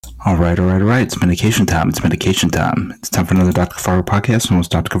All right. It's medication time. It's time for another Dr. Kavarga podcast. I'm host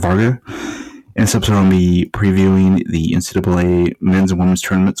Dr. Kavarga. In this episode, I'll be previewing the NCAA men's and women's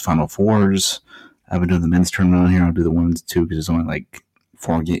tournaments, Final Fours. I've been doing the men's tournament on here. I'll do the women's too because there's only like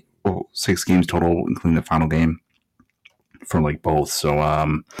 6 games total, including the final game for like both. So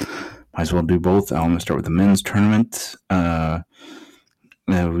might as well do both. I'm going to start with the men's tournament.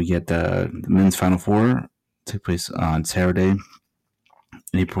 We get the men's Final Four take place on Saturday,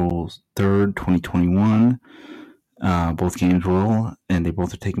 April 3rd, 2021. Both games roll, and they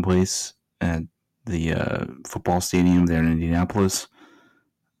both are taking place at the football stadium there in Indianapolis,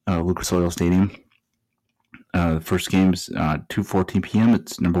 Lucas Oil Stadium. The first game's 2:14 p.m.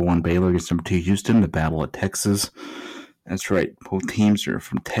 It's number 1 Baylor against number 2 Houston, the Battle of Texas. That's right, both teams are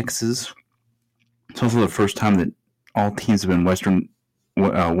from Texas. It's also the first time that all teams have been western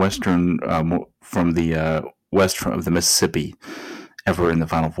from the west of the Mississippi ever in the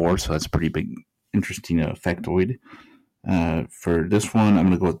Final Four, so that's a pretty big, interesting factoid. For this one, I'm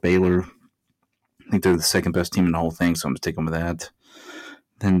going to go with Baylor. I think they're the second best team in the whole thing, so I'm going to take them with that.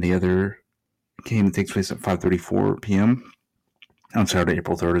 Then the other game takes place at 5:34 p.m. on Saturday,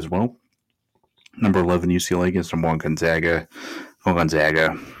 April 3rd as well. Number 11 UCLA against number 1 Gonzaga.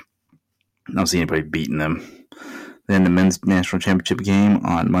 Gonzaga. I don't see anybody beating them. Then the men's national championship game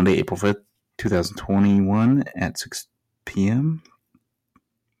on Monday, April 5th, 2021 at 6 p.m.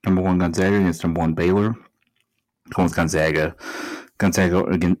 Number 1 Gonzaga against number 1 Baylor. Going with Gonzaga. Gonzaga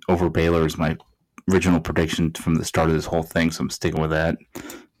again over Baylor is my original prediction from the start of this whole thing, so I'm sticking with that.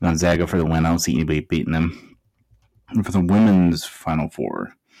 Gonzaga for the win. I don't see anybody beating them. And for the women's Final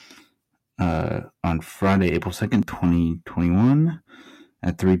Four, on Friday, April 2nd, 2021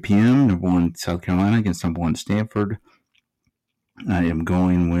 at 3 p.m., number 1 South Carolina against number 1 Stanford. I am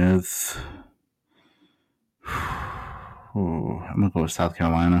going with... I'm going to go with South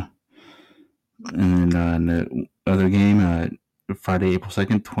Carolina. And then the other game, Friday, April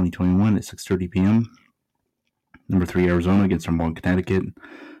 2nd, 2021 at 6:30 p.m. Number 3 Arizona against number 1 Connecticut.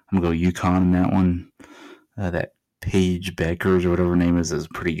 I'm going to go UConn in that one. That Paige Beckers or whatever her name is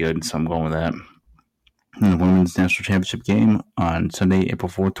pretty good, so I'm going with that. And the women's national championship game on Sunday, April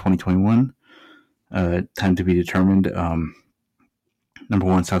 4th, 2021. Time to be determined. Number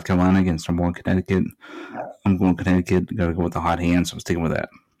 1 South Carolina against number 1 Connecticut. I'm going Connecticut. Got to go with the hot hand, so I'm sticking with that.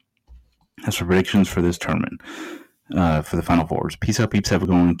 That's for predictions for this tournament. For the Final Fours. Peace out, peeps. Have a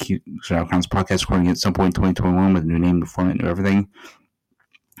good one. Keep Con's podcast recording at some point in 2021 with a new name, new format, new everything.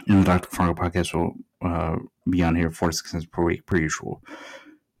 And the Dr. Fargo podcast will be on here 4 to 6 times per week, per usual.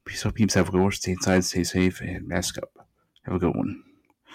 Peace out, peeps. Have a good one. Stay inside, stay safe, and mask up. Have a good one.